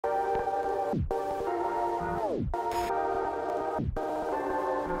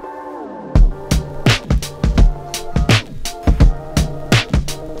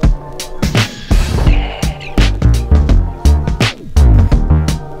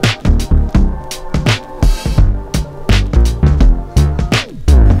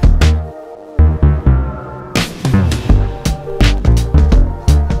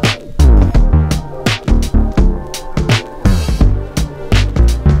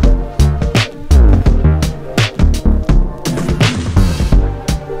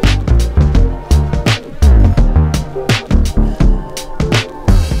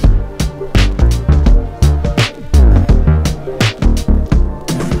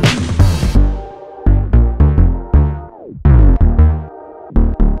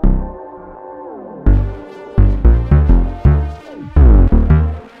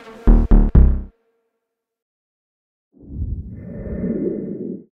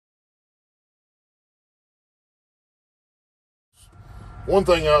One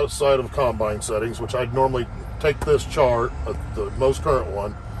thing outside of combine settings, which I'd normally take this chart, the most current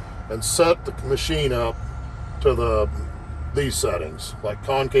one, and set the machine up to these settings, like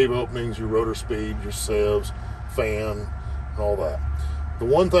concave openings, your rotor speed, your sieves, fan, and all that. The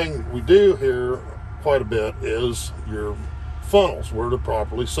one thing we do here quite a bit is your funnels, where to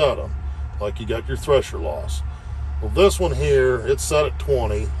properly set them. Like you got your thresher loss. Well, this one here, it's set at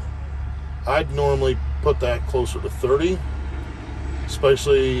 20. I'd normally put that closer to 30.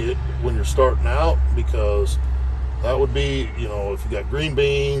 Especially when you're starting out, because that would be, you know, if you got green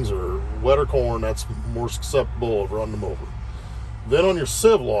beans or wetter corn, that's more susceptible of running them over. Then on your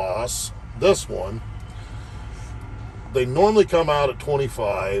sieve loss, this one, they normally come out at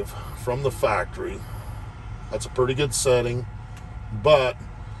 25 from the factory. That's a pretty good setting, but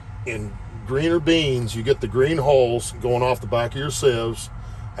in greener beans, you get the green holes going off the back of your sieves,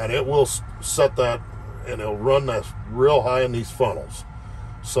 and it will set that, and it'll run that real high in these funnels.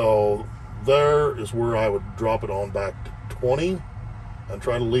 So there is where I would drop it on back to 20 and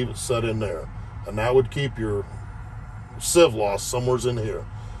try to leave it set in there. And that would keep your sieve loss somewhere's in here.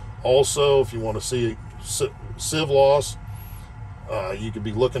 Also, if you want to see sieve loss, you could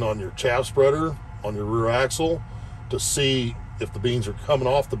be looking on your chaff spreader on your rear axle to see if the beans are coming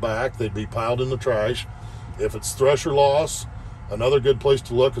off the back. They'd be piled in the trash. If it's thresher loss, another good place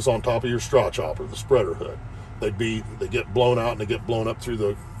to look is on top of your straw chopper, the spreader hood. They get blown out and they get blown up through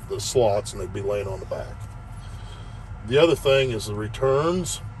the slots, and they'd be laying on the back. The other thing is the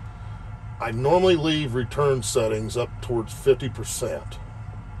returns. I normally leave return settings up towards 50%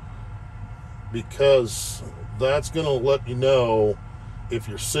 because that's going to let you know if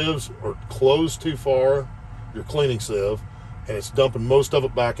your sieves are closed too far, your cleaning sieve, and it's dumping most of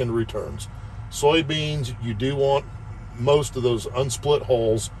it back into returns. Soybeans, you do want most of those unsplit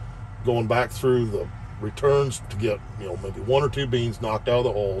holes going back through the returns to get, you know, maybe one or two beans knocked out of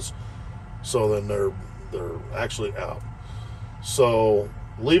the holes, so then they're actually out. So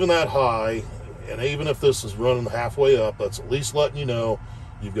leaving that high, and even if this is running halfway up, that's at least letting you know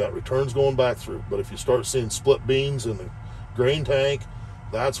you've got returns going back through. But if you start seeing split beans in the grain tank,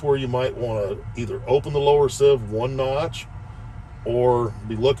 that's where you might want to either open the lower sieve one notch, or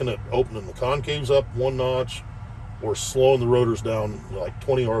be looking at opening the concaves up one notch, or slowing the rotors down like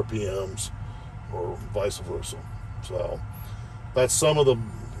 20 RPMs, or vice versa. So that's some of the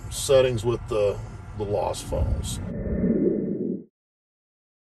settings with the loss funnels.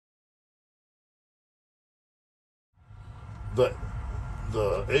 The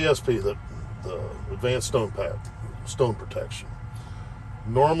ASP, the Advanced Stone Protection.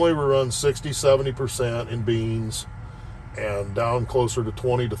 Normally we run 60-70% in beans and down closer to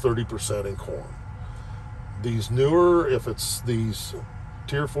 20 to 30% in corn. These newer, if it's these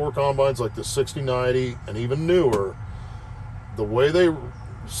Tier 4 combines like the 6090 and even newer, the way they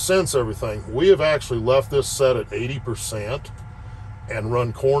sense everything, we have actually left this set at 80% and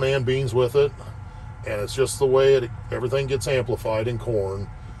run corn and beans with it. And it's just the way everything gets amplified in corn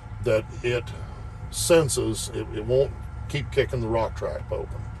that it senses. It won't keep kicking the rock trap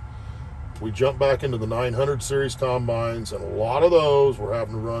open. We jump back into the 900 series combines, and a lot of those we're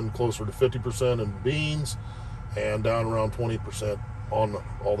having to run closer to 50% in beans and down around 20% on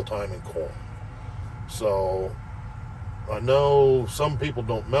all the time in corn. So I know some people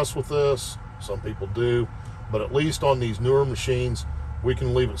don't mess with this, some people do, but at least on these newer machines, we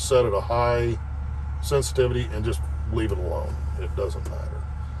can leave it set at a high sensitivity and just leave it alone. It doesn't matter.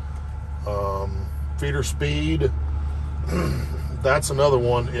 Feeder speed, that's another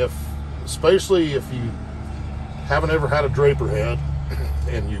one. Especially if you haven't ever had a draper head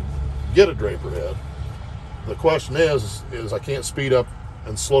and you get a draper head, the question is I can't speed up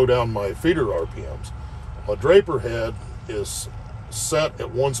and slow down my feeder RPMs. A draper head is set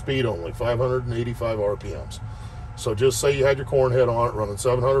at one speed only, 585 RPMs. So just say you had your corn head on it running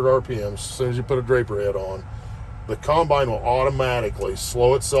 700 RPMs. As soon as you put a draper head on, the combine will automatically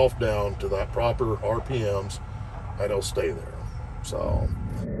slow itself down to that proper RPMs, and it'll stay there. So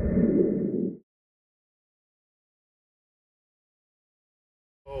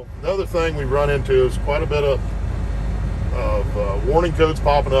the other thing we run into is quite a bit of warning codes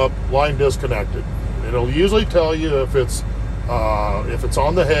popping up, line disconnected. It'll usually tell you if it's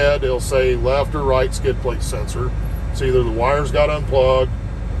on the head, it'll say left or right skid plate sensor. It's either the wires got unplugged,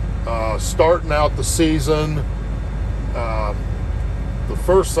 starting out the season. The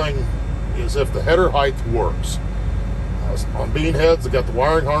first thing is if the header height works. On bean heads, they got the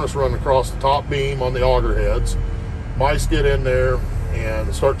wiring harness running across the top beam on the auger heads. Mice get in there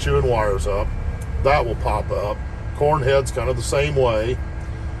and start chewing wires up. That will pop up. Corn heads kind of the same way.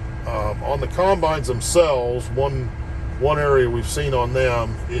 On the combines themselves, one area we've seen on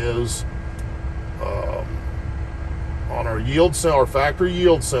them is on our factory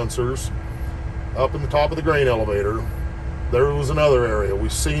yield sensors up in the top of the grain elevator. There was another area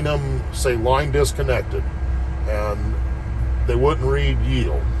we've seen them say line disconnected, and they wouldn't read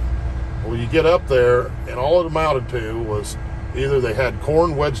yield. Well, you get up there, and all it amounted to was either they had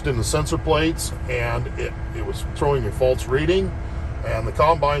corn wedged in the sensor plates and it was throwing a false reading, and the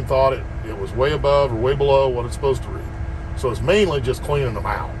combine thought it was way above or way below what it's supposed to read. So it's mainly just cleaning them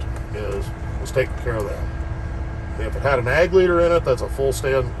out, was taking care of them. If it had an ag leader in it, that's a full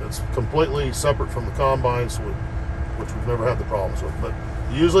stand. It's completely separate from the combines, which we've never had the problems with. But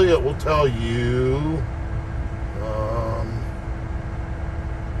usually it will tell you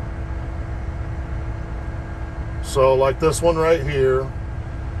so like this one right here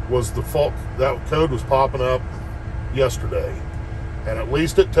was the fault. That code was popping up yesterday, and at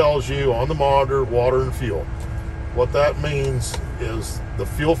least it tells you on the monitor water and fuel. What that means is the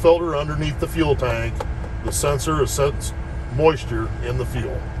fuel filter underneath the fuel tank, the sensor is sensing moisture in the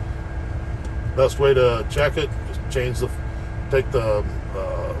fuel. Best way to check it, just take the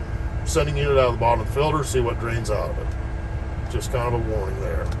sending unit out of the bottom of the filter, see what drains out of it. Just kind of a warning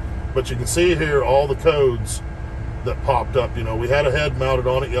there. But you can see here all the codes that popped up. You know, we had a head mounted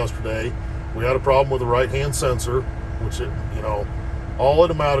on it yesterday. We had a problem with the right hand sensor, which all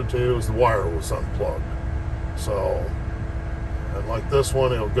it amounted to is the wire was unplugged. So, and like this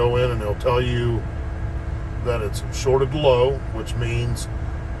one, it'll go in and it'll tell you that it's shorted low, which means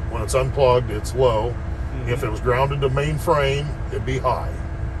when it's unplugged, it's low. Mm-hmm. If it was grounded to main frame, it'd be high.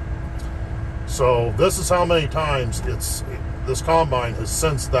 So this is how many times this combine has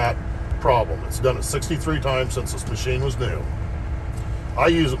sensed that problem. It's done it 63 times since this machine was new. I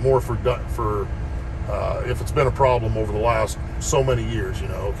use it more for if it's been a problem over the last so many years.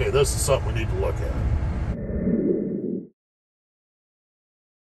 Okay, this is something we need to look at.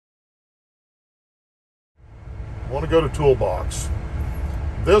 I want to go to toolbox.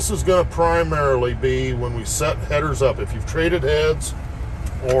 This is going to primarily be when we set headers up. If you've traded heads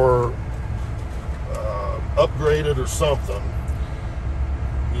or upgraded or something,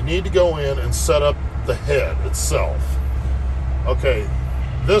 you need to go in and set up the head itself. Okay,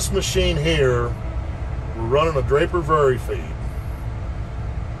 this machine here, we're running a Draper Very feed.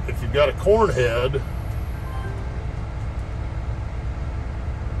 If you've got a corn head,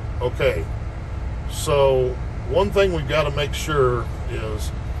 okay, so one thing we've got to make sure is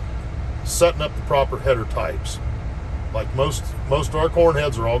setting up the proper header types. Like most of our corn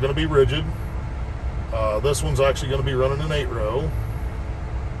heads are all going to be rigid. This one's actually going to be running an 8-row.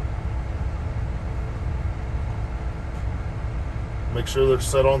 Make sure they're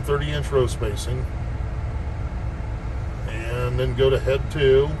set on 30-inch row spacing. And then go to head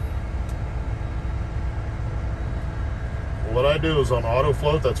 2. What I do is on auto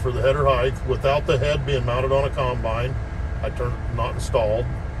float, that's for the header height. Without the head being mounted on a combine, I turn it not installed.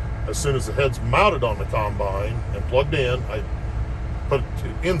 As soon as the head's mounted on the combine and plugged in, I put it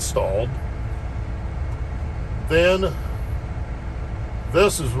to installed. Then,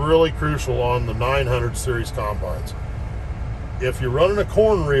 this is really crucial on the 900 series combines. If you're running a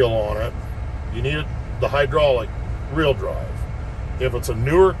corn reel on it, you need the hydraulic reel drive. If it's a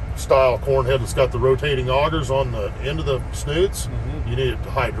newer style corn head that's got the rotating augers on the end of the snoots, you need it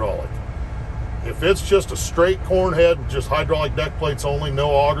to hydraulic. If it's just a straight corn head with just hydraulic deck plates only,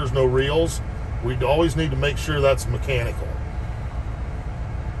 no augers, no reels, we'd always need to make sure that's mechanical.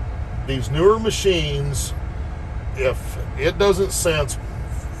 These newer machines, if it doesn't sense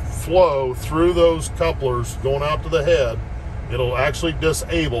flow through those couplers going out to the head, it'll actually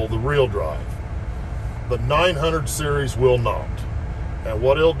disable the reel drive. The 900 series will not. And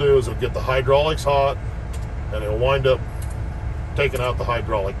what it'll do is it'll get the hydraulics hot, and it'll wind up taking out the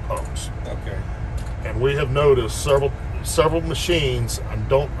hydraulic pumps. Okay. And we have noticed several machines,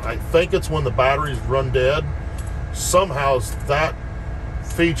 I think it's when the batteries run dead, somehow that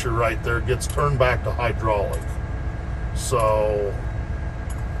feature right there gets turned back to hydraulic. So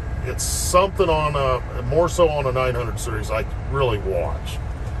it's something on more so on a 900 series I really watch.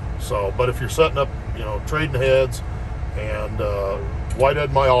 So, but if you're setting up, trading heads and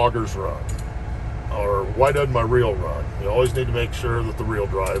whitehead my augers run or whitehead my reel run, you always need to make sure that the reel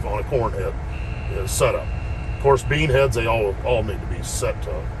drive on a corn head is set up. Of course, bean heads, they all need to be set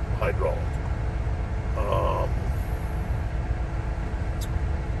to hydraulic.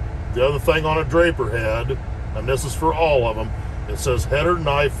 The other thing on a draper head, and this is for all of them, it says header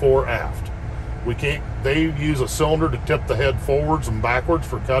knife fore aft. They use a cylinder to tip the head forwards and backwards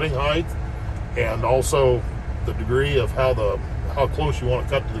for cutting height, and also the degree of how close you want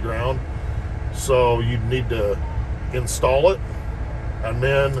to cut to the ground. So you need to install it, and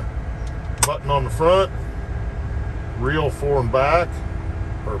then button on the front, reel fore and back,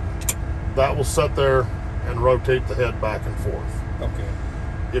 or that will sit there and rotate the head back and forth. Okay.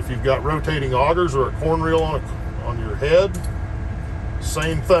 If you've got rotating augers or a corn reel on your head,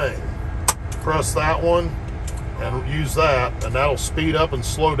 same thing. Press that one and use that, and that'll speed up and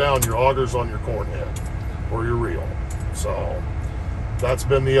slow down your augers on your corn head or your reel. So that's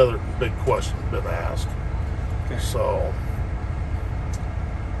been the other big question been asked. Okay. So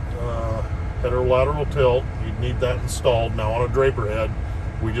header lateral tilt, you'd need that installed. Now on a draper head,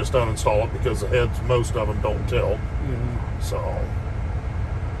 we just uninstall it because the heads, most of them don't tilt. Mm-hmm. So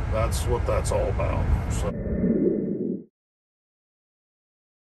that's what that's all about. So.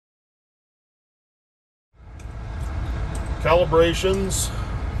 Calibrations.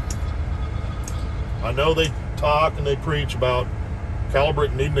 I know they talk and they preach about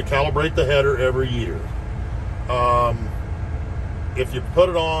needing to calibrate the header every year. If you put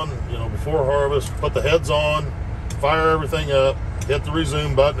it on, before harvest, put the heads on, fire everything up, hit the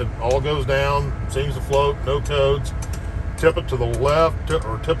resume button, it all goes down, seems to float, no codes. Tip it to the left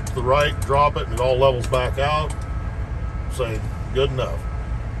or tip it to the right, drop it, and it all levels back out. Say, good enough.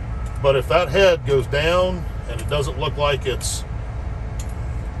 But if that head goes down and it doesn't look like it's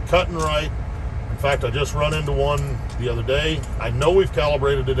cutting right, in fact, I just run into one the other day. I know we've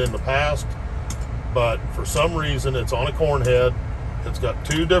calibrated it in the past, but for some reason it's on a corn head. It's got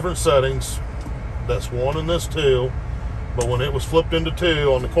two different settings, this one and this two, but when it was flipped into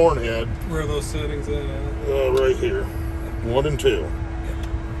two on the corn head. Where are those settings at? Right here, 1 and 2.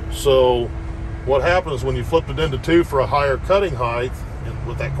 So what happens when you flipped it into 2 for a higher cutting height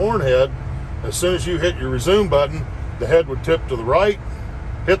with that corn head, as soon as you hit your resume button, the head would tip to the right,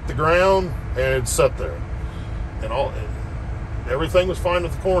 hit the ground, and it'd sit there. And everything was fine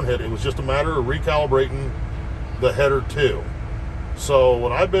with the corn head. It was just a matter of recalibrating the header too. So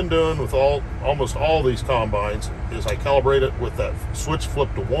what I've been doing with almost all these combines is I calibrate it with that switch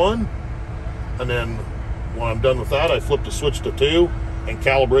flip to 1, and then when I'm done with that, I flip the switch to 2 and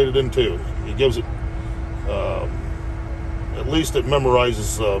calibrate it in 2. It gives it, at least it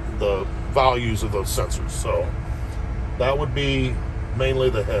memorizes the values of those sensors. So that would be mainly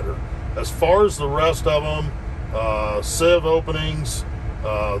the header. As far as the rest of them, sieve openings,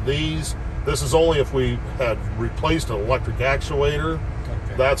 this is only if we had replaced an electric actuator.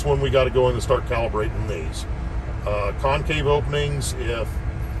 Okay. That's when we got to go in and start calibrating these. Concave openings, if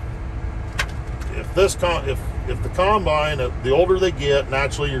the combine, the older they get,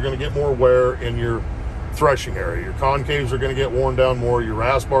 naturally you're going to get more wear in your threshing area. Your concaves are going to get worn down more. Your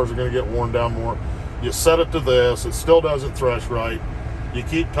rasp bars are going to get worn down more. You set it to this, it still doesn't thresh right. You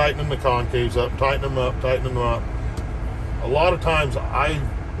keep tightening the concaves up, tightening them up, tightening them up. A lot of times,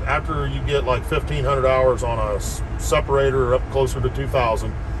 after you get like 1,500 hours on a separator up closer to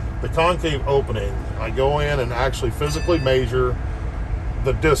 2,000, the concave opening, I go in and actually physically measure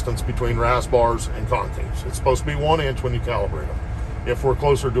the distance between rasp bars and concaves. It's supposed to be 1 inch when you calibrate them. If we're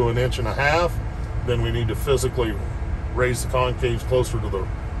closer to 1.5 inches, then we need to physically raise the concaves closer to the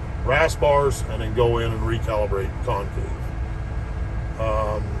rasp bars and then go in and recalibrate concave.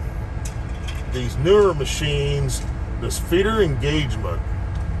 These newer machines, this feeder engagement,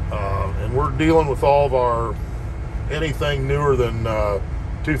 and we're dealing with all of anything newer than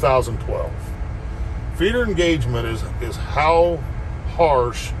 2012. Feeder engagement is how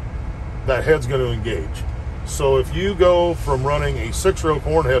harsh that head's going to engage. So if you go from running a 6-row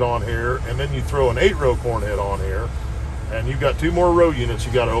corn head on here and then you throw an 8-row corn head on here, and you've got 2 more row units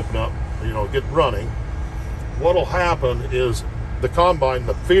you got to open up, get running, what'll happen is the combine,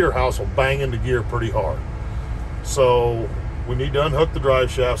 the feeder house will bang into gear pretty hard. So we need to unhook the drive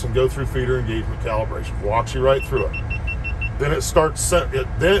shafts and go through feeder engagement calibration. Walks you right through it. Then it starts.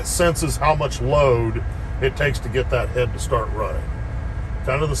 Then it senses how much load it takes to get that head to start running.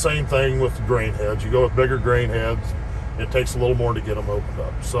 Kind of the same thing with the grain heads. You go with bigger grain heads, it takes a little more to get them opened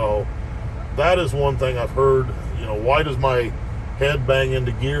up. So that is one thing I've heard. You know, why does my head bang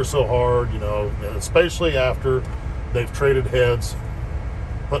into gear so hard? You know, and especially after they've traded heads,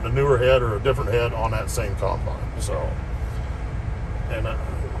 putting a newer head or a different head on that same combine. So, and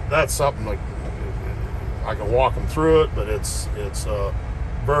that's something like I can walk them through it, but it's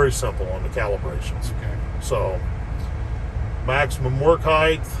very simple on the calibrations. Okay. So, maximum work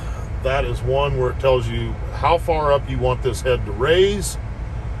height, that is one where it tells you how far up you want this head to raise,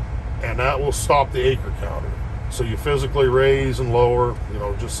 and that will stop the acre counter. So you physically raise and lower, you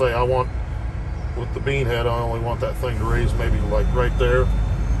know, just say I want, with the bean head, I only want that thing to raise maybe like right there,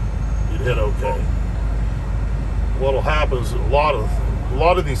 you'd hit okay. What'll happen is a lot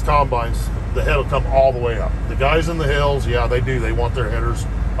of these combines, the head will come all the way up. The guys in the hills, yeah, they do. They want their headers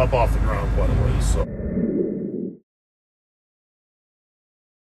up off the ground quite a ways. So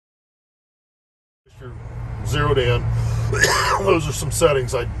you're zeroed in. Those are some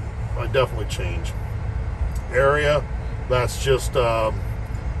settings I definitely change. Area, that's just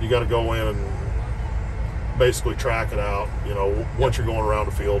you got to go in and basically track it out. You know, once you're going around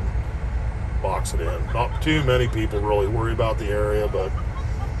the field, box it in. Not too many people really worry about the area, but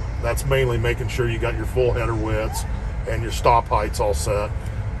that's mainly making sure you got your full header widths and your stop heights all set.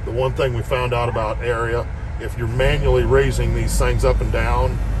 The one thing we found out about area, if you're manually raising these things up and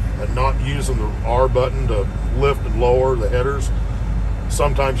down and not using the R button to lift and lower the headers,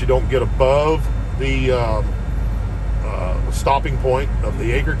 sometimes you don't get above the stopping point of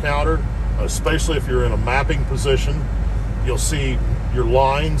the acre counter, especially if you're in a mapping position. You'll see your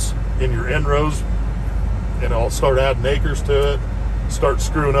lines in your end rows, and I'll start adding acres to it, start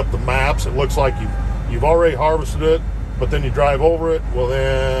screwing up the maps. It looks like you've already harvested it, but then you drive over it, well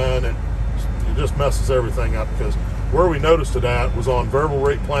then it just messes everything up, because where we noticed it at was on variable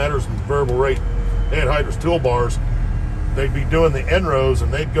rate planters and variable rate anhydrous toolbars. They'd be doing the end rows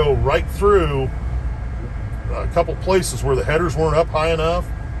and they'd go right through a couple places where the headers weren't up high enough,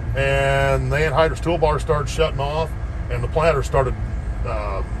 and the anhydrous toolbar started shutting off, and the planter started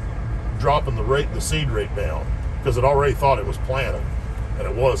dropping the seed rate down, because it already thought it was planted and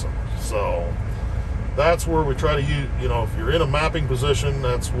it wasn't. So that's where we try to use, you know, if you're in a mapping position,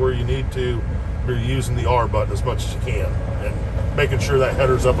 that's where you need to be using the R button as much as you can, and making sure that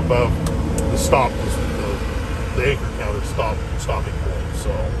header's up above the stop, the acre counter stopping point.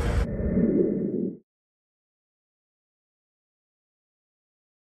 So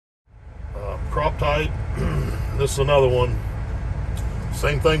crop type, this is another one.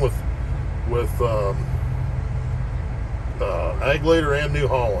 Same thing with Ag Leader and New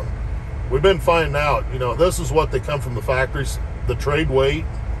Holland. We've been finding out, you know, this is what they come from the factories, the trade weight.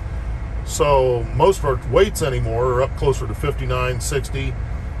 So most of our weights anymore are up closer to 59, 60,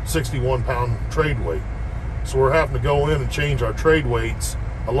 61 pound trade weight. So we're having to go in and change our trade weights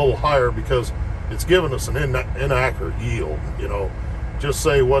a little higher, because it's giving us an inaccurate yield. You know, just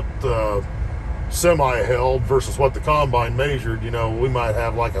say what the semi held versus what the combine measured, you know, we might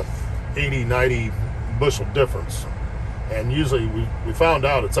have like a 80, 90 bushel difference. And usually we found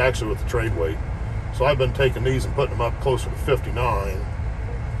out it's actually with the trade weight. So I've been taking these and putting them up closer to 59,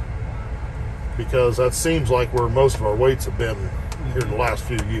 because that seems like where most of our weights have been here in the last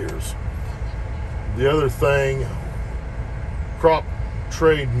few years. The other thing, crop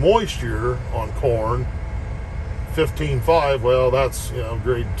trade moisture on corn, 15.5, well, that's, you know,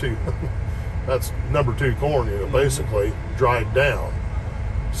 grade 2. That's number 2 corn, you know, basically dried down.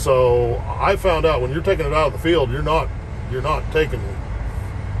 So I found out when you're taking it out of the field, you're not taking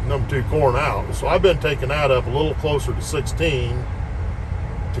number 2 corn out. So I've been taking that up a little closer to 16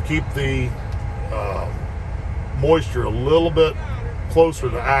 to keep the moisture a little bit closer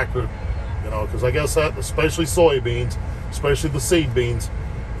to accurate, you know, because I guess that, especially soybeans, especially the seed beans,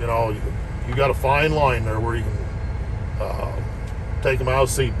 you know, you got a fine line there where you can take them out of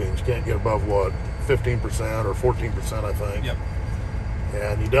seed beans. You can't get above, what, 15% or 14%, I think. Yep.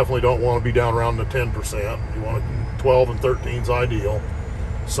 And you definitely don't want to be down around the 10%. You want 12 and 13 is ideal.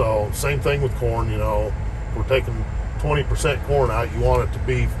 So same thing with corn, you know, we're taking 20% corn out. You want it to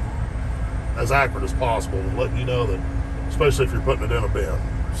be as accurate as possible to let you know that, especially if you're putting it in a bin.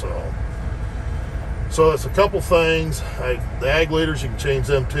 So it's a couple things. The ag leaders, you can change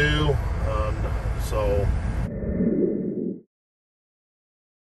them too. So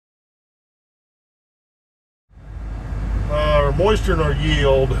our moisture and our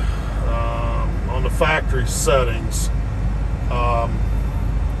yield on the factory settings,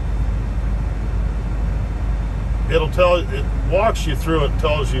 It walks you through it,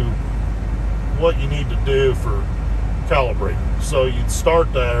 tells you what you need to do for calibrating. So you'd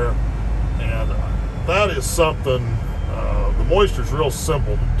start there, and that is something, the moisture is real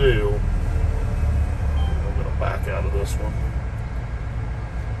simple to do. I'm going to back out of this one.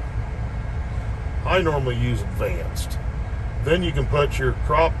 I normally use advanced. Then you can put your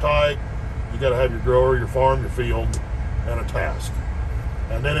crop type, you got to have your grower, your farm, your field, and a task.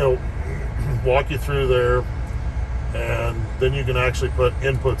 And then it'll walk you through there, and then you can actually put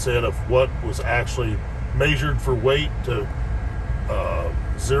inputs in of what was actually measured for weight to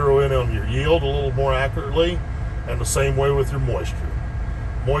zero in on your yield a little more accurately, and the same way with your moisture.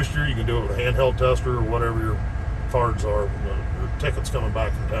 Moisture, you can do it with a handheld tester or whatever your cards are, your tickets coming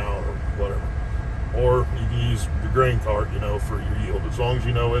back from town or whatever. Or you can use your grain cart, for your yield. As long as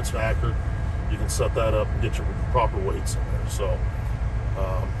you know it's accurate, you can set that up and get your proper weights in there. So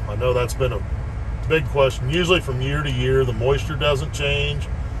I know that's been a big question. Usually from year to year, the moisture doesn't change,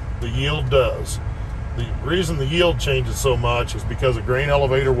 the yield does. The reason the yield changes so much is because of grain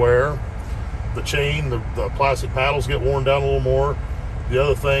elevator wear. The chain, the plastic paddles get worn down a little more. The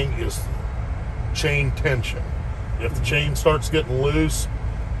other thing is chain tension. If the chain starts getting loose,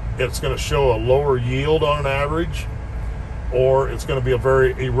 it's going to show a lower yield on an average, or it's going to be a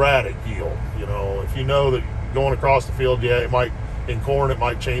very erratic yield. If you know that going across the field, it might, in corn, it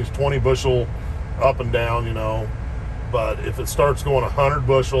might change 20 bushel up and down, but if it starts going 100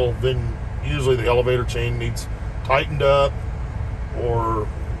 bushel, then usually the elevator chain needs tightened up, or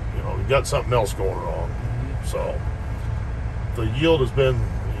you got something else going wrong. So the yield has been,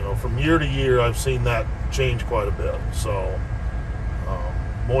 from year to year, I've seen that change quite a bit. So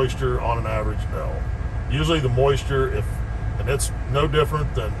moisture on an average, no. Usually the moisture, and it's no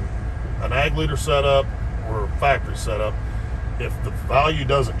different than an ag leader setup or a factory setup. If the value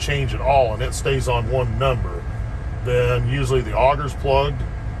doesn't change at all and it stays on one number, then usually the auger's plugged,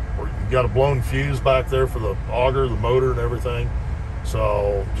 or you've got a blown fuse back there for the auger, the motor, and everything.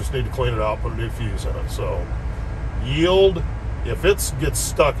 So just need to clean it out, put a new fuse in it. So yield, if it gets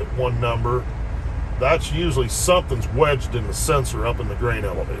stuck at one number, that's usually something's wedged in the sensor up in the grain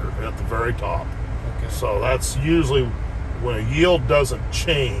elevator at the very top. Okay. So that's usually when a yield doesn't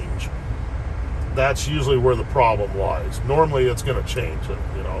change, that's usually where the problem lies. Normally it's going to change it,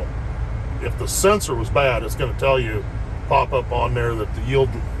 If the sensor was bad, it's going to tell you, pop up on there that the yield,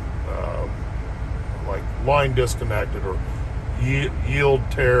 like line disconnected or yield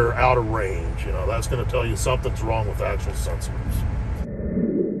tear out of range. That's going to tell you something's wrong with the actual sensors.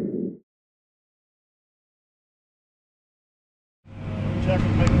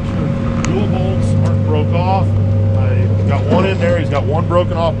 Checking, making sure dual bolts aren't broke off. I got one in there. He's got one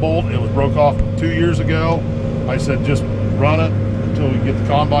broken off bolt. It was broke off 2 years ago. I said just run it until we get the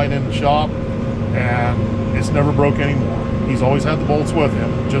combine in the shop, and it's never broke anymore. He's always had the bolts with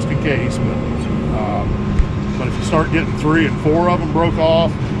him just in case, but if you start getting 3 and 4 of them broke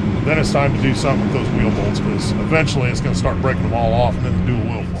off, then it's time to do something with those wheel bolts, because eventually it's going to start breaking them all off, and then the dual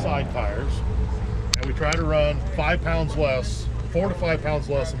wheel side tires. And we try to run 5 pounds less, 4 to 5 pounds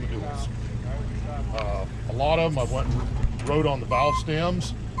less than the duals. A lot of them I went and rode on the valve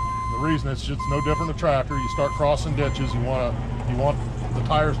stems. The reason it's just no different than a tractor. You start crossing ditches, you want the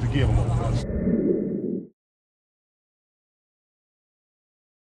tires to give a little bit.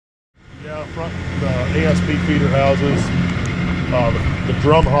 Yeah, front the ASP feeder houses, the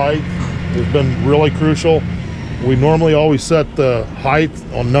drum height has been really crucial. We normally always set the height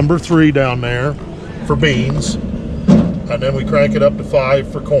on number 3 down there for beans, and then we crank it up to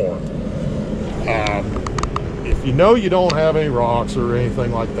 5 for corn. If you don't have any rocks or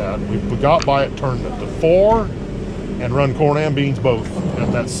anything like that, we got by it, turned it to 4, and run corn and beans both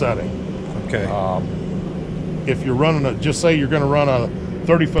at that setting. Okay. If you're running just say you're going to run a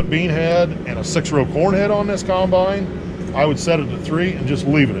 30-foot bean head and a 6-row corn head on this combine, I would set it at 3 and just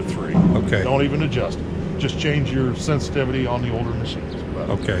leave it at 3. Okay. Don't even adjust it. Just change your sensitivity on the older machines. But,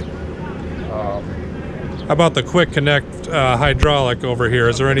 okay. How about the quick connect hydraulic over here?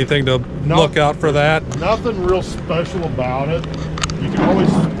 Is there anything to look out for that? Nothing real special about it. You can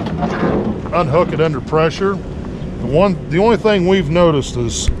always unhook it under pressure. The only thing we've noticed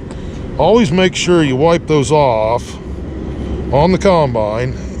is always make sure you wipe those off on the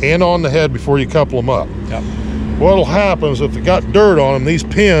combine and on the head before you couple them up. Yep. What'll happen is if it got dirt on them, these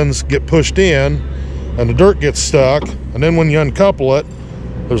pins get pushed in and the dirt gets stuck, and then when you uncouple it,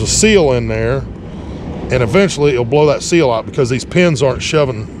 there's a seal in there, and eventually it'll blow that seal out because these pins aren't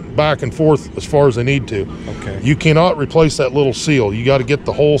shoving back and forth as far as they need to. Okay. You cannot replace that little seal. You got to get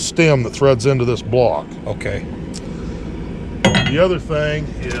the whole stem that threads into this block. Okay. The other thing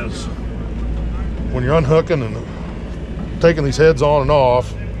is when you're unhooking and taking these heads on and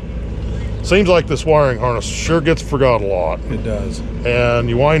off, seems like this wiring harness sure gets forgot a lot. It does. And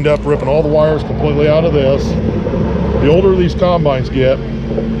you wind up ripping all the wires completely out of this. The older these combines get,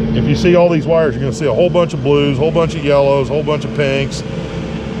 if you see all these wires, you're going to see a whole bunch of blues, a whole bunch of yellows, a whole bunch of pinks,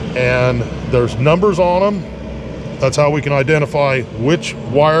 and there's numbers on them. That's how we can identify which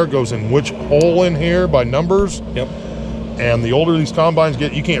wire goes in which hole in here by numbers. Yep. And the older these combines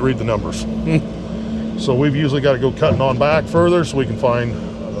get, you can't read the numbers. So we've usually got to go cutting on back further so we can find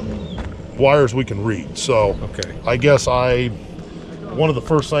wires we can read. So okay. I guess one of the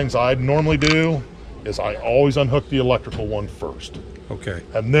first things I'd normally do is I always unhook the electrical one first. Okay.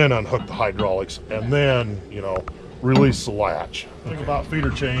 And then unhook the hydraulics, and then, you know, release the latch. The thing about feeder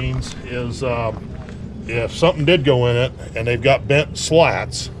chains is if something did go in it and they've got bent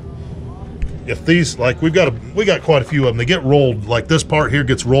slats, if these, like we got quite a few of them, they get rolled, like this part here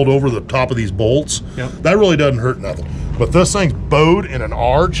gets rolled over the top of these bolts. Yep. That really doesn't hurt nothing. But this thing's bowed in an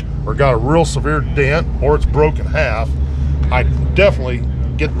arch or got a real severe dent or it's broken half, I definitely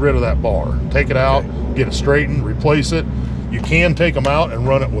get rid of that bar. Take it out, get it straightened, replace it. You can take them out and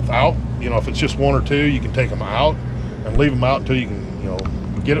run it without. You know, if it's just one or two, you can take them out and leave them out until you can, you know,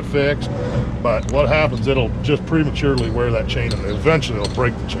 get it fixed. But what happens, it'll just prematurely wear that chain and eventually it'll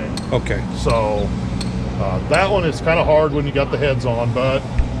break the chain. Okay. So that one is kind of hard when you got the heads on, but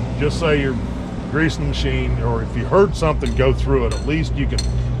just say you're greasing the machine, or if you heard something go through it, at least you can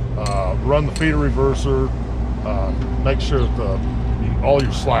run the feeder reverser, make sure that all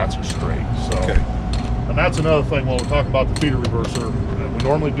your slats are straight. So, okay. And that's another thing while we're talking about the feeder reverser. We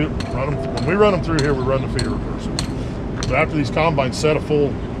normally do run them, when we run them through here, we run the feeder reversers. But after these combines set a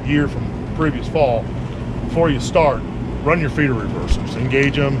full year from previous fall, before you start, run your feeder reversers,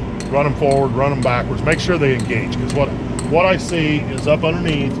 engage them, run them forward, run them backwards, make sure they engage, because what I see is up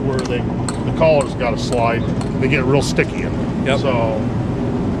underneath where the collar's got to slide, they get real sticky in there. Yep. So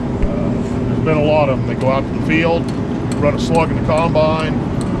there's been a lot of them. They go out to the field, run a slug in the combine,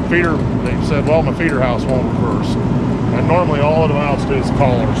 feeder, they said, well, my feeder house won't reverse. And normally all it amounts to is the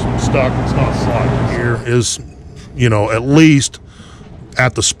collar's stuck, it's not sliding. Here is, you know, at least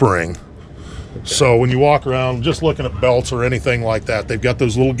at the spring. So when you walk around just looking at belts or anything like that, they've got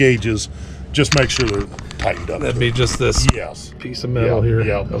those little gauges. Just make sure they're tightened up. That'd be just this piece of metal here.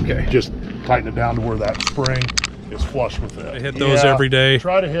 Yeah. Okay. Just tighten it down to where that spring is flush with it. I hit those every day.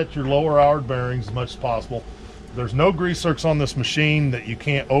 Try to hit your lower hour bearings as much as possible. There's no grease zerks on this machine that you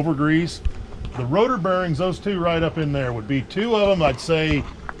can't over grease. The rotor bearings, those two right up in there would be two of them. I'd say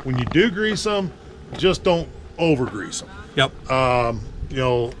when you do grease them, just don't over grease them. Yep. You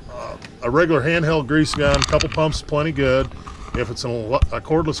know, a regular handheld grease gun, a couple pumps, plenty good. If it's a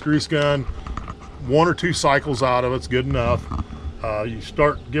cordless grease gun, 1 or 2 cycles out of it's good enough. You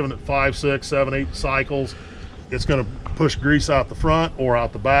start giving it 5, 6, 7, 8 cycles, it's going to push grease out the front or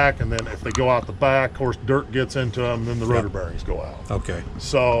out the back, and then if they go out the back, of course, dirt gets into them, then the rotor bearings go out. Okay.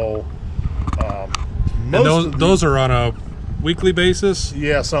 So, and those are on a weekly basis?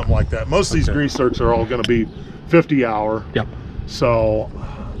 Yeah, something like that. Most of these grease zerks are all going to be 50 hour. Yep. So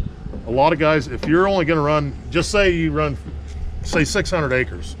a lot of guys, if you're only going to run, just say you run, say 600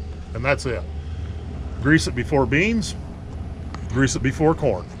 acres, and that's it. Grease it before beans, grease it before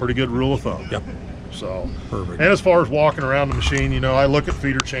corn. Pretty good rule of thumb. Yep. So, perfect. And as far as walking around the machine, you know, I look at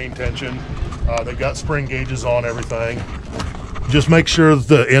feeder chain tension. They've got spring gauges on everything. Just make sure that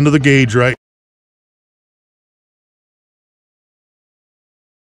the end of the gauge right.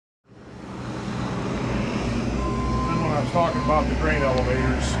 And when I was talking about the grain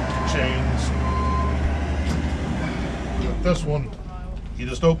elevators, chains, with this one, you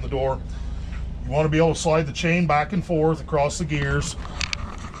just open the door. You want to be able to slide the chain back and forth across the gears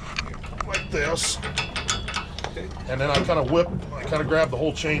like this, and then I kind of grab the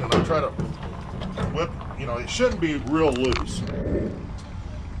whole chain and I try to whip, you know, it shouldn't be real loose.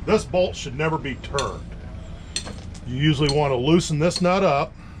 This bolt should never be turned. You usually want to loosen this nut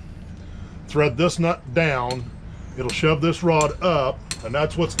up, thread this nut down, it'll shove this rod up, and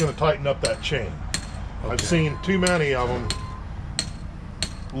that's what's going to tighten up that chain. Okay. I've seen too many of them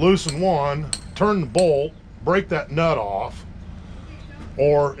loosen one, turn the bolt, break that nut off,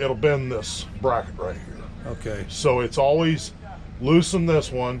 or it'll bend this bracket right here. Okay. So it's always loosen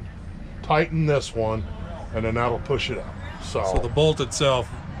this one, tighten this one, and then that'll push it up. So the bolt itself,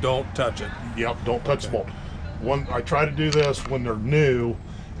 don't touch it. Yep, don't touch the bolt. I try to do this when they're new,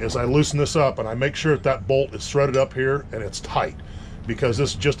 is I loosen this up and I make sure that bolt is threaded up here and it's tight, because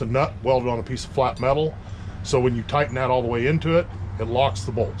this is just a nut welded on a piece of flat metal. So when you tighten that all the way into it, it locks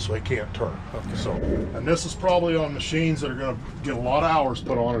the bolts so they can't turn. Okay. So, and this is probably on machines that are going to get a lot of hours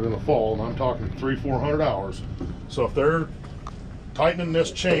put on it in the fall, and I'm talking 300-400 hours. So if they're tightening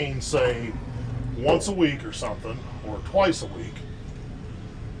this chain, say once a week or something, or twice a week,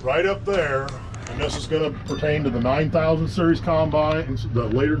 right up there, and this is going to pertain to the 9000 series combines, the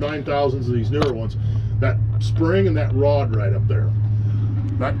later 9000s and these newer ones, that spring and that rod right up there,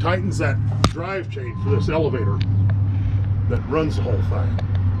 that tightens that drive chain for this elevator that runs the whole thing.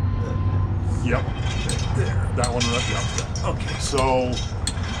 Yep. There. That one right, yep. Okay, so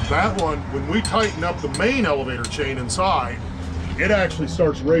that one, when we tighten up the main elevator chain inside, it actually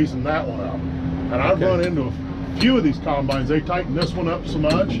starts raising that one up. And I've run into a few of these combines, they tighten this one up so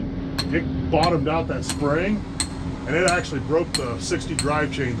much, it bottomed out that spring, and it actually broke the 60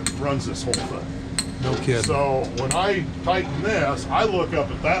 drive chain that runs this whole thing. No kidding. So when I tighten this, I look up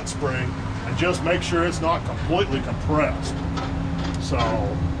at that spring and just make sure it's not completely compressed. So,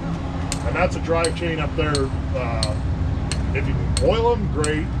 and that's a drive chain up there. If you can oil them,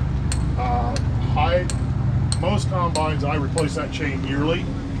 great. Most combines, I replace that chain yearly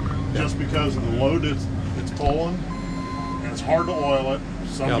just because of the load it's pulling, and it's hard to oil it.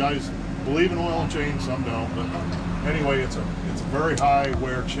 Some guys believe in oiling chains, some don't. But anyway, it's a very high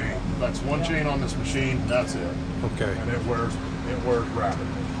wear chain. That's one chain on this machine. That's it. Okay. And it wears rapidly.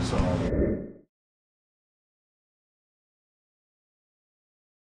 So.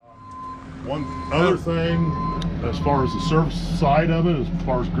 One other thing, as far as the surface side of it, as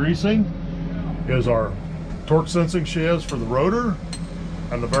far as greasing, is our torque sensing shifts for the rotor,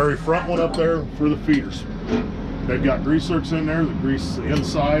 and the very front one up there for the feeders. They've got grease zerks in there that grease the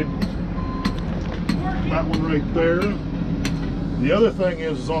inside. That one right there. The other thing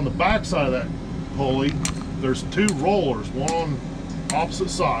is on the back side of that pulley, there's two rollers, one on opposite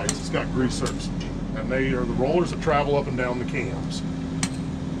sides. It's got grease zerks, and they are the rollers that travel up and down the cams.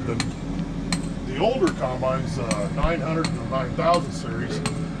 The older combines, 900 and the 9000 series,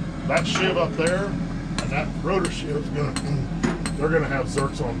 that shiv up there and that rotor shiv, they're gonna have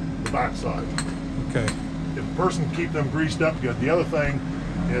zerks on the back side. Okay. If a person can keep them greased up good. The other thing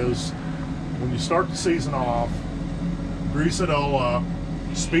is when you start the season off, grease it all up,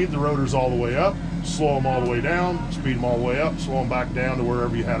 speed the rotors all the way up, slow them all the way down, speed them all the way up, slow them back down to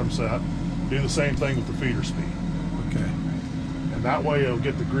wherever you had them set. Do the same thing with the feeder speed. Okay. And that way it'll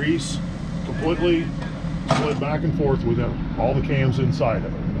get the grease completely slid back and forth with all the cams inside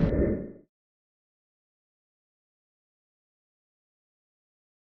of it.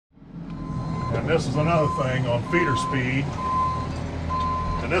 And this is another thing on feeder speed,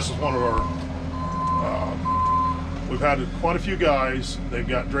 and this is one of our, we've had quite a few guys, they've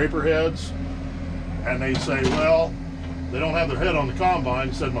got draper heads, and they say, well, they don't have their head on the combine.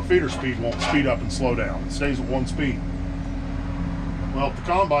 He said, my feeder speed won't speed up and slow down. It stays at one speed. Well, if the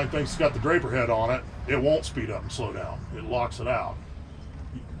combine thinks it's got the draper head on it, it won't speed up and slow down. It locks it out.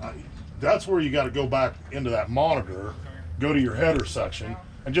 That's where you got to go back into that monitor, go to your header section,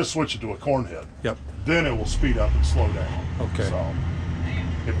 and just switch it to a corn head. Yep. Then it will speed up and slow down. Okay. So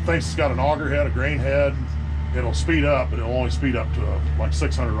if it thinks it's got an auger head, a grain head, it'll speed up, but it'll only speed up to like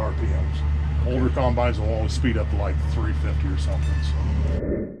 600 RPMs. Older combines will only speed up to like 350 or something.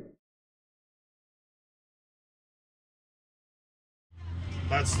 So.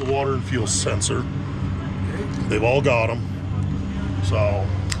 That's the water and fuel sensor. They've all got them. So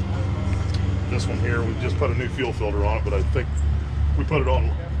this one here, we just put a new fuel filter on it, but I think we put it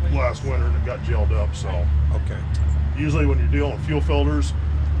on last winter and it got gelled up. So okay. Usually when you're dealing with fuel filters,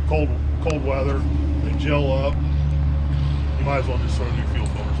 cold weather, they gel up. You might as well just throw new fuel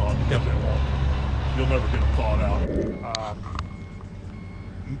filters on because they won't. You'll never get them thawed out.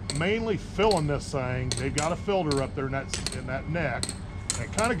 Mainly filling this thing, they've got a filter up there in that neck. And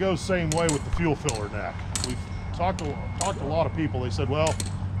it kind of goes same way with the fuel filler neck. We've talked to a lot of people. They said, well,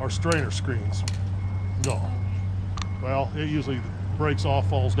 our strainer screen's gone. Well, it usually breaks off,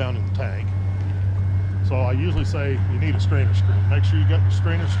 falls down in the tank. So I usually say you need a strainer screen. Make sure you got your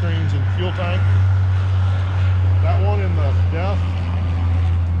strainer screens in the fuel tank. That one in the DEF,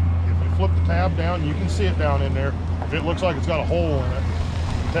 if you flip the tab down, you can see it down in there. If it looks like it's got a hole in it,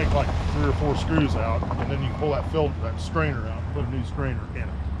 you take like 3 or 4 screws out, and then you can pull that filter, that strainer out, and put a new strainer in it.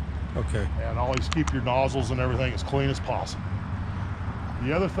 Okay. And always keep your nozzles and everything as clean as possible.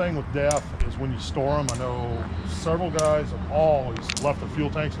 The other thing with DEF is when you store them, I know several guys have always left their fuel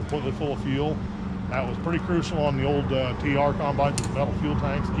tanks completely full of fuel. That was pretty crucial on the old TR combines with metal fuel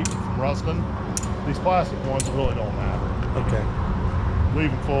tanks, keep them from rusting. These plastic ones really don't matter. Okay.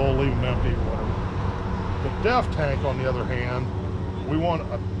 Leave them full, leave them empty, or whatever. The DEF tank, on the other hand,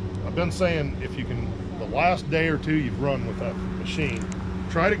 I've been saying if you can, the last day or two you've run with that machine,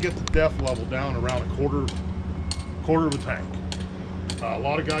 try to get the depth level down around a quarter of a tank. A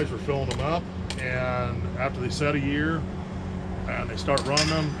lot of guys were filling them up, and after they set a year and they start running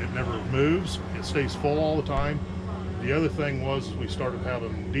them, it never moves. It stays full all the time. The other thing was we started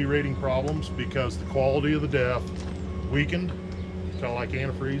having derating problems because the quality of the depth weakened, kind of like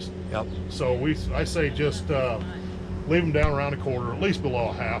antifreeze. Yep. So I say just leave them down around a quarter, at least below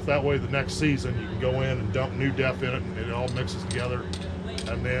a half. That way the next season you can go in and dump new depth in it and it all mixes together,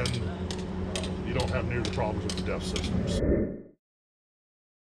 and then you don't have near the problems with the depth systems.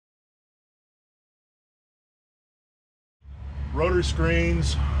 Rotary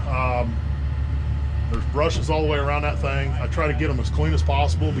screens, there's brushes all the way around that thing. I try to get them as clean as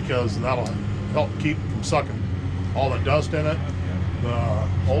possible because that'll help keep from sucking all the dust in it. The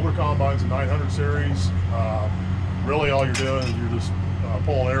older combines, the 900 series, really all you're doing is you're just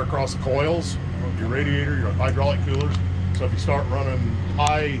pulling air across the coils of your radiator, your hydraulic coolers. So if you start running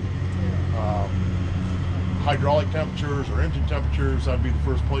high hydraulic temperatures or engine temperatures, that'd be the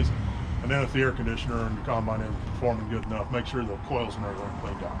first place. And then if the air conditioner and your combine isn't performing good enough, make sure the coils and everything are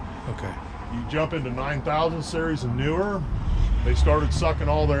cleaned out. Okay. You jump into 9000 series and newer, they started sucking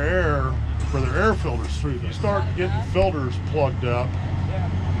all their air for their air filters through. You start getting filters plugged up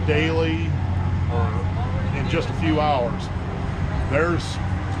daily or in just a few hours. There's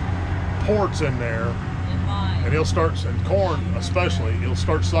ports in there, and he'll start, and corn especially, he'll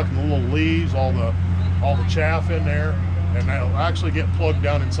start sucking the little leaves, all the chaff in there, and that'll actually get plugged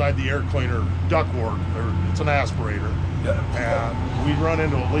down inside the air cleaner ductwork. It's an aspirator. And we run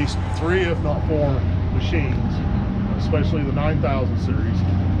into at least 3, if not 4 machines, especially the 9000 series.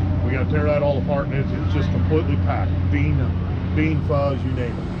 We got to tear that all apart, and it's just completely packed. Bean fuzz, you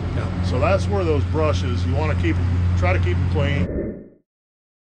name it. Yeah. So that's where those brushes, you want to keep them, try to keep them clean.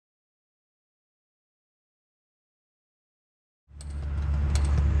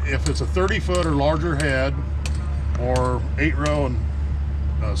 If it's a 30-foot or larger head, or 8-row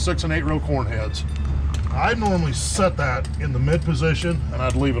and 6 and 8-row corn heads, I'd normally set that in the mid position and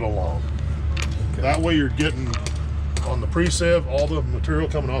I'd leave it alone. Okay. That way you're getting on the pre-sieve all the material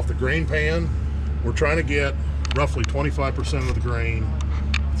coming off the grain pan. We're trying to get roughly 25% of the grain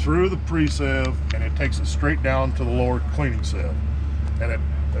through the pre-sieve, and it takes it straight down to the lower cleaning sieve, and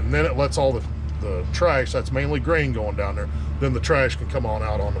then it lets all the trash, that's mainly grain going down there, then the trash can come on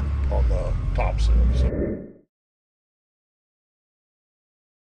out on the top sieve. So.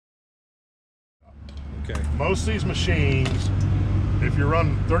 Okay. Most of these machines, if you're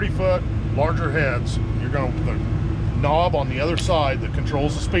running 30-foot larger heads, you're going to, the knob on the other side that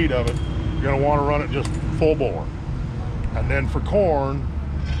controls the speed of it, you're going to want to run it just full bore. And then for corn,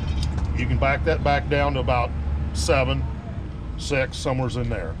 you can back that back down to about 7, 6, somewhere's in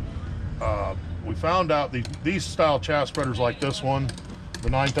there. We found out these style chaff spreaders like this one, the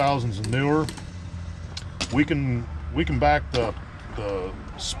 9000s and newer, we can back the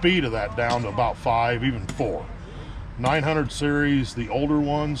speed of that down to about 5, even 4. 900 series, the older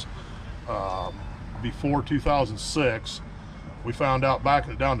ones, before 2006, we found out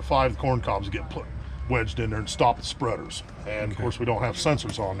backing it down to 5, the corn cobs get wedged in there and stop the spreaders. And of course we don't have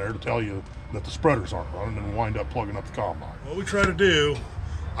sensors on there to tell you that the spreaders aren't running, and we wind up plugging up the combine. What we try to do,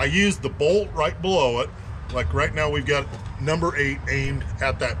 I use the bolt right below it. Like right now we've got number 8 aimed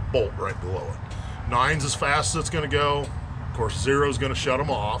at that bolt right below it. 9's as fast as it's going to go. Of course, 0 is going to shut them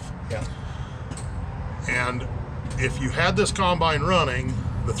off. Yeah. And if you had this combine running,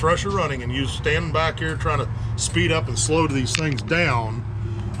 the thresher running, and you standing back here trying to speed up and slow these things down,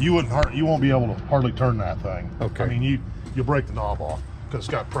 you won't be able to hardly turn that thing. Okay. I mean, you'll break the knob off because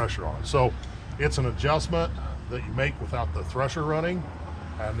it's got pressure on it. So it's an adjustment that you make without the thresher running,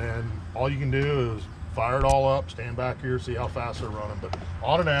 and then all you can do is fire it all up, stand back here, see how fast they're running. But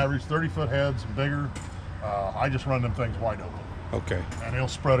on an average, 30-foot heads and bigger, I just run them things wide open. Okay. And they'll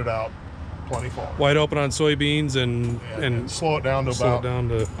spread it out plenty far. Wide open on soybeans and slow it down to slow it down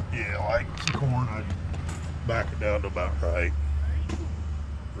to, yeah, like corn, I'd back it down to about right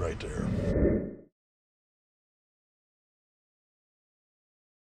there.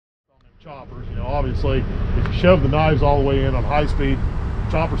 Choppers, you know, obviously, if you shove the knives all the way in on high speed,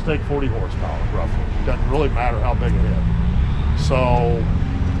 choppers take 40 horsepower roughly. It doesn't really matter how big it is. So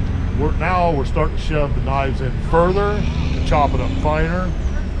we're starting to shove the knives in further to chop it up finer.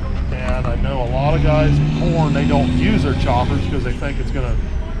 And I know a lot of guys in corn, they don't use their choppers because they think it's going to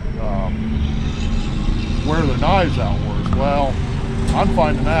wear their knives out worse. Well, I'm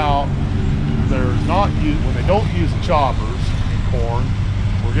finding out when they don't use the choppers in corn,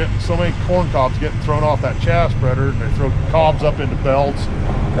 we're we're getting so many corn cobs getting thrown off that chaff spreader, and they throw cobs up into belts.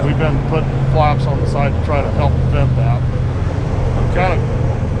 And we've been putting flaps on the side to try to help prevent that. I'm kind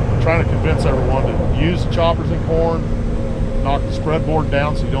of trying to convince everyone to use the choppers in corn, knock the spread board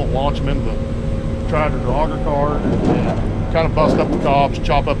down so you don't launch them into the tractor or auger cart, and kind of bust up the cobs,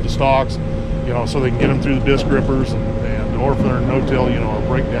 chop up the stalks, you know, so they can get them through the disc grippers, and or if they're in no-till, you know, a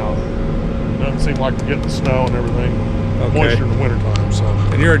breakdown. It doesn't seem like they're getting the snow and everything, moisture in the wintertime. So.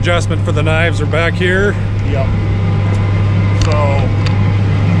 And your adjustment for the knives are back here? Yep. So,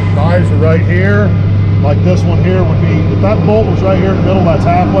 knives are right here. Like this one here would be, if that bolt was right here in the middle, that's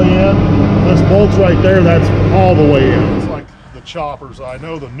halfway in. This bolt's right there, that's all the way in. It's like the choppers. I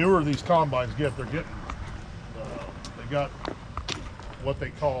know the newer these combines get, they're getting, they got what they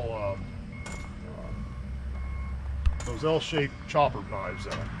call those L-shaped chopper knives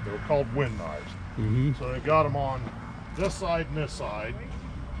in it. They're called wind knives. So they've got them on this side and this side.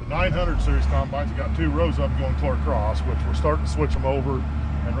 The 900 series combines have got 2 rows of them going clear across, which we're starting to switch them over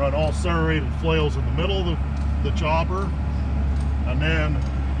and run all serrated flails in the middle of the chopper, and then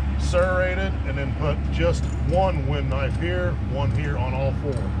serrated, and then put just one wind knife here, one here on all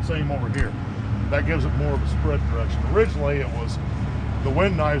 4. Same over here. That gives it more of a spread direction. Originally it was the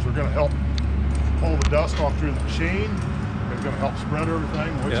wind knives were going to help pull the dust off through the machine. It was going to help spread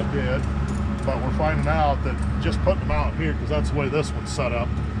everything, which it did. But we're finding out that just putting them out here, because that's the way this one's set up,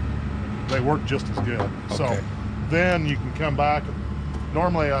 they work just as good. So then you can come back and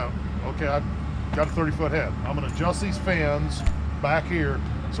normally, okay, I've got a 30-foot head. I'm going to adjust these fins back here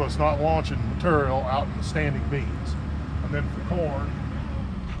so it's not launching material out in the standing beams. And then for corn,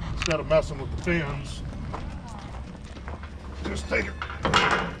 instead of messing with the fins, just take it,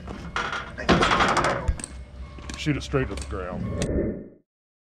 shoot it straight to the ground.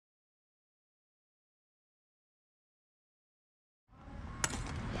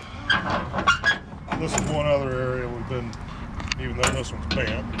 This is one other area we've been, even though this one's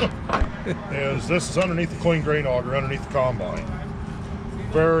bent, is this is underneath the clean grain auger, underneath the combine.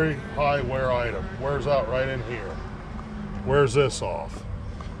 Very high wear item. Wears out right in here. Wears this off.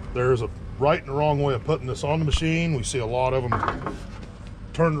 There's a right and wrong way of putting this on the machine. We see a lot of them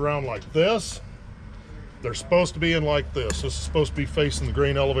turned around like this. They're supposed to be in like this. This is supposed to be facing the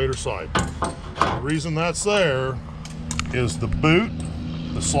grain elevator side. The reason that's there is the boot,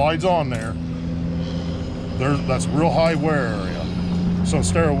 the slides on there, that's a real high wear area. So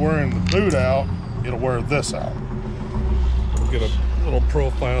instead of wearing the boot out, it'll wear this out. We'll get a little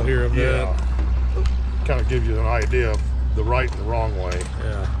profile here of that. Kind of gives you an idea of the right and the wrong way.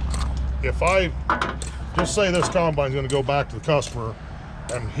 Yeah. If I just say this combine's going to go back to the customer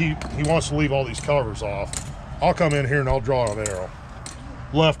and he wants to leave all these covers off, I'll come in here and I'll draw an arrow,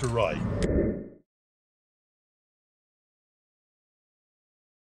 left or right.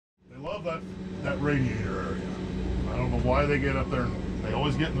 They love that radiator area. I don't know why they get up there and they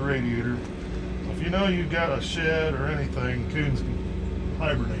always get in the radiator. So if you know you've got a shed or anything, coons can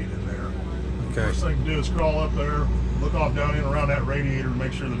hibernate in there. Okay. First thing to do is crawl up there, look off down in around that radiator to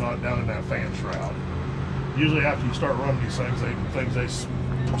make sure they're not down in that fan shroud. Usually after you start running these things, they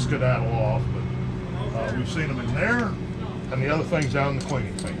skedaddle off, but we've seen them in there, and the other thing's down in the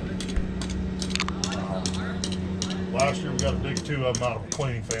cleaning fan. Last year we got to dig 2 of them out of a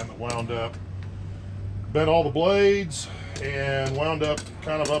cleaning fan that wound up, bent all the blades, and wound up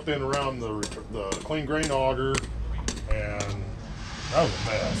kind of up in around the clean grain auger, and that was a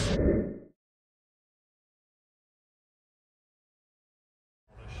mess.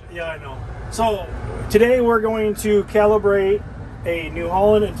 Yeah, I know. So today we're going to calibrate a New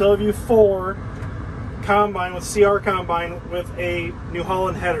Holland IntelliView 4 combine with CR combine with a New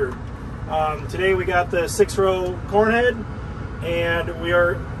Holland header. Today we got the 6-row corn head, and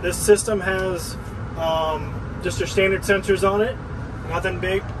this system has just your standard sensors on it, nothing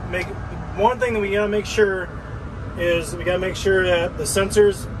big. One thing that we gotta make sure is we gotta make sure that the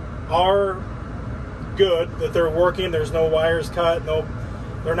sensors are good, that they're working, there's no wires cut,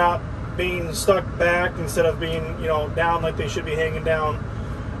 they're not being stuck back instead of being, you know, down like they should be hanging down.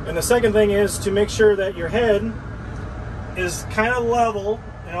 And the second thing is to make sure that your head is kind of level,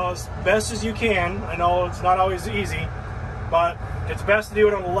 you know, as best as you can. I know it's not always easy, but it's best to do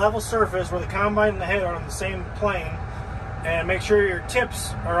it on a level surface where the combine and the head are on the same plane, and make sure your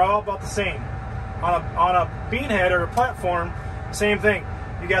tips are all about the same. On a bean head or a platform, same thing.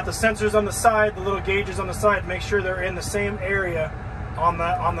 You got the sensors on the side, the little gauges on the side, make sure they're in the same area on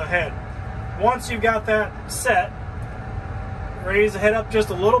the head. Once you've got that set, raise the head up just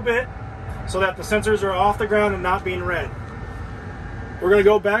a little bit so that the sensors are off the ground and not being read. We're going to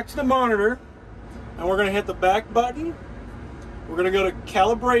go back to the monitor, and we're going to hit the back button, we're going to go to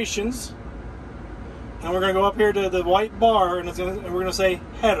Calibrations, and we're going to go up here to the white bar, and we're going to say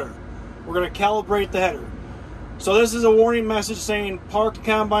Header. We're going to calibrate the header. So this is a warning message saying park the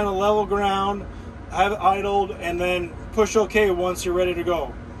combine on level ground, have it idled, and then push OK once you're ready to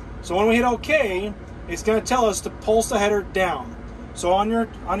go. So when we hit OK, it's going to tell us to pulse the header down. So on your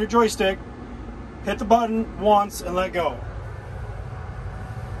joystick, hit the button once and let go.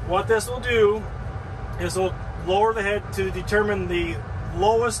 What this will do is it'll lower the head to determine the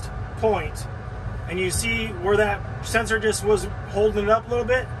lowest point. And you see where that sensor just was holding it up a little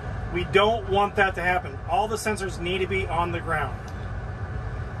bit? We don't want that to happen. All the sensors need to be on the ground.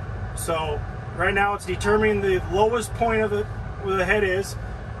 So right now it's determining the lowest point of where the head is.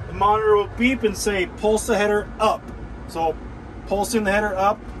 The monitor will beep and say pulse the header up. So pulsing the header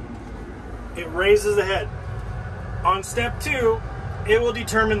up, it raises the head. On step 2, it will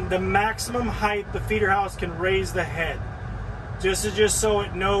determine the maximum height the feeder house can raise the head. Just so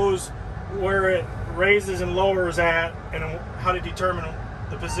it knows where it raises and lowers at and how to determine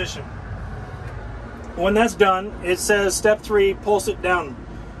the position. When that's done, it says step 3, pulse it down.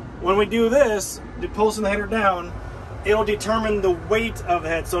 When we do this, pulsing the header down, it'll determine the weight of the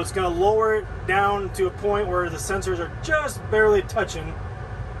head. So it's going to lower it down to a point where the sensors are just barely touching,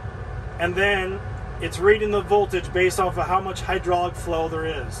 and then it's reading the voltage based off of how much hydraulic flow there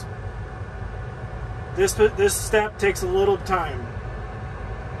is. This step takes a little time.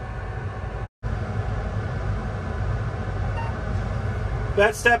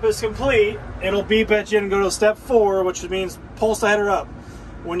 That step is complete, it'll beep at you and go to step 4, which means pulse the header up.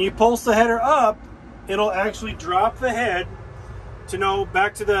 When you pulse the header up, it'll actually drop the head to know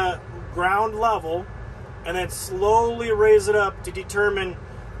back to the ground level, and then slowly raise it up to determine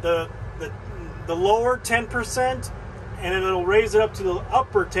the lower 10%, and then it'll raise it up to the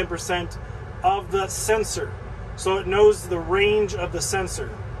upper 10% of the sensor, so it knows the range of the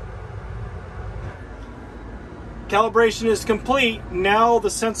sensor. Calibration is complete. Now the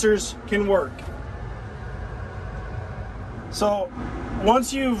sensors can work. So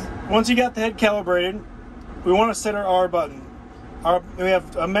once you got the head calibrated, we want to set our R button. We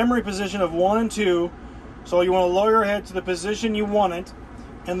have a memory position of 1 and 2, so you want to lower your head to the position you want it,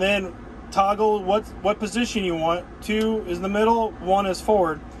 and then toggle what position you want. 2 is the middle, 1 is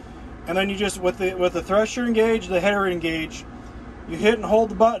forward, and then you just with the thresher engaged, the header engaged, you hit and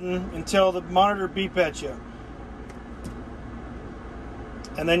hold the button until the monitor beep at you.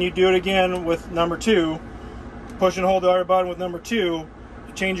 And then you do it again with number 2. Push and hold the R button with number 2. You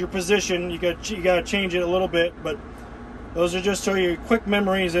change your position. You got to change it a little bit, but those are just so your quick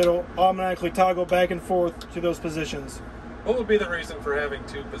memories. It'll automatically toggle back and forth to those positions. What would be the reason for having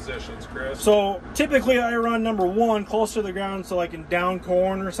 2 positions, Chris? So typically I run number 1 close to the ground, so like in down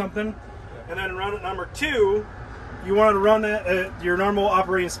corn or something, and then run at number 2. You want to run it at your normal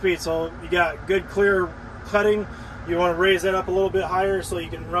operating speed, so you got good clear cutting. You want to raise that up a little bit higher so you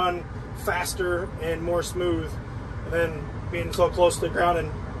can run faster and more smooth, and then being so close to the ground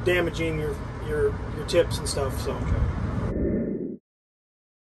and damaging your tips and stuff. So.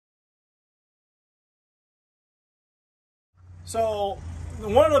 So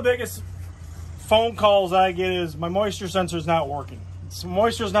one of the biggest phone calls I get is my moisture sensor is not working.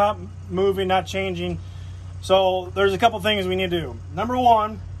 Moisture is not moving, not changing. So there's a couple things we need to do. Number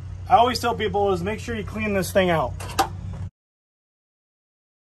 1, I always tell people is make sure you clean this thing out.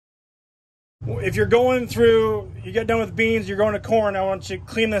 If you're going through, you get done with beans, you're going to corn, I want you to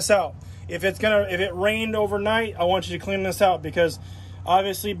clean this out. If it rained overnight, I want you to clean this out, because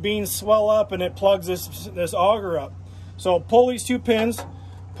obviously beans swell up and it plugs this auger up. So pull these 2 pins,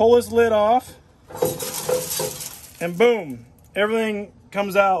 pull this lid off, and boom, everything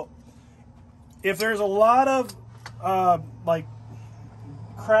comes out. If there's a lot of like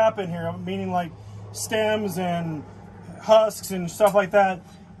crap in here, meaning like stems and husks and stuff like that,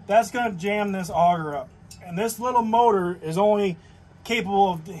 that's going to jam this auger up. And this little motor is only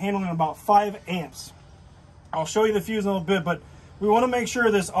capable of handling about 5 amps. I'll show you the fuse in a little bit, but we want to make sure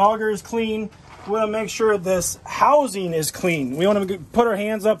this auger is clean. We want to make sure this housing is clean. We want to put our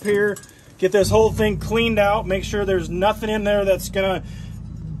hands up here, get this whole thing cleaned out, make sure there's nothing in there that's going to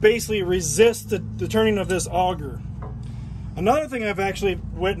basically resist the turning of this auger. Another thing I've actually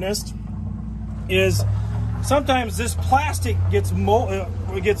witnessed is sometimes this plastic gets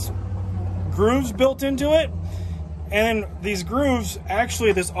grooves built into it, and these grooves,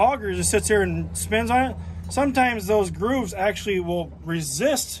 actually this auger just sits here and spins on it. Sometimes those grooves actually will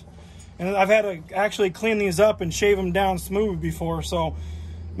resist, and I've had to actually clean these up and shave them down smooth before. So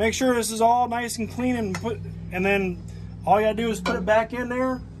make sure this is all nice and clean, and then all you gotta do is put it back in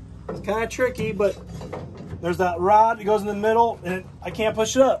there. It's kind of tricky, but there's that rod that goes in the middle, and I can't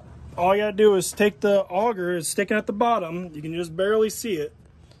push it up. All you gotta do is take the auger, it's sticking at the bottom. You can just barely see it.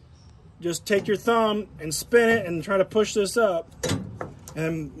 Just take your thumb and spin it and try to push this up.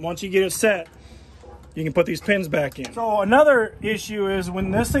 And once you get it set, you can put these pins back in. So another issue is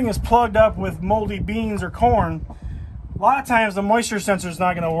when this thing is plugged up with moldy beans or corn, a lot of times the moisture sensor is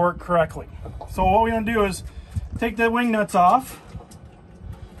not gonna work correctly. So what we're gonna do is take the wing nuts off.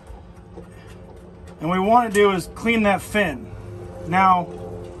 And what we wanna do is clean that fin. Now,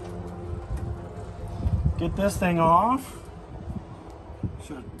 get this thing off.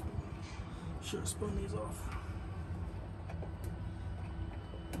 Should have spun these off.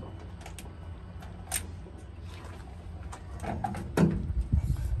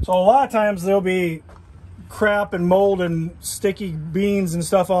 So a lot of times there'll be crap and mold and sticky beans and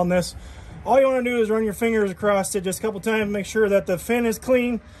stuff on this. All you want to do is run your fingers across it just a couple times, make sure that the fin is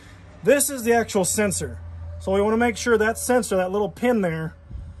clean. This is the actual sensor. So we want to make sure that sensor, that little pin there,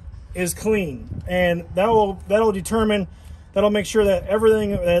 is clean. And that'll make sure that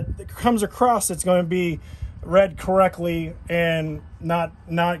everything that comes across it's going to be read correctly and not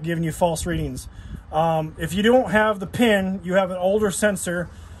giving you false readings. If you don't have the pin, you have an older sensor,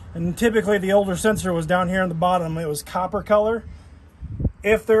 and typically the older sensor was down here on the bottom. It was copper color.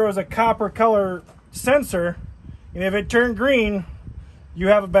 If there was a copper color sensor, and if it turned green, you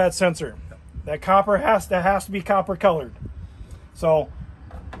have a bad sensor. That has to be copper colored. So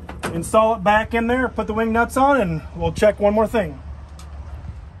install it back in there, put the wing nuts on, and we'll check one more thing.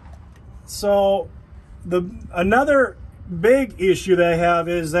 So another big issue that I have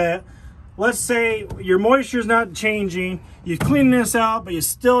is that, let's say your moisture is not changing, you clean this out, but it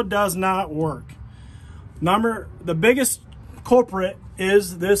still does not work. The biggest culprit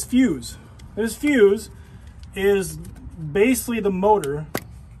is this fuse. This fuse is basically the motor.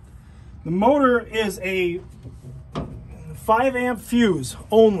 The motor is a 5 amp fuse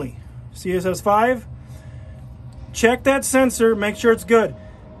only. See, it says 5. Check that sensor, make sure it's good.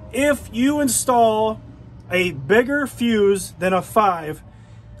 If you install a bigger fuse than a 5,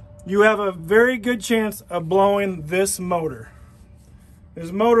 you have a very good chance of blowing this motor.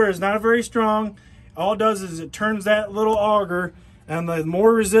 This motor is not very strong. All it does is it turns that little auger, and the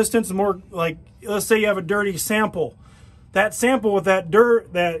more resistance, the more, like, let's say you have a dirty sample. That sample with that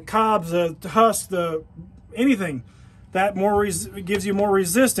dirt, that cobs, the husk, anything, that gives you more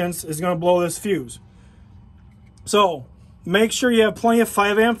resistance is going to blow this fuse. So make sure you have plenty of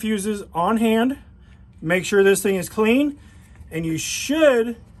 5 amp fuses on hand. Make sure this thing is clean, and you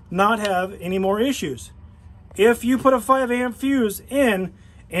should not have any more issues. If you put a 5 amp fuse in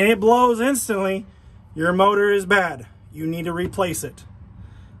and it blows instantly, your motor is bad. You need to replace it.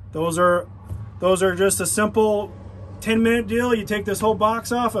 Those are just a simple 10-minute deal. You take this whole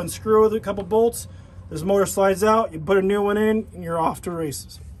box off, unscrew with a couple bolts, this motor slides out, you put a new one in, and you're off to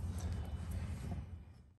races.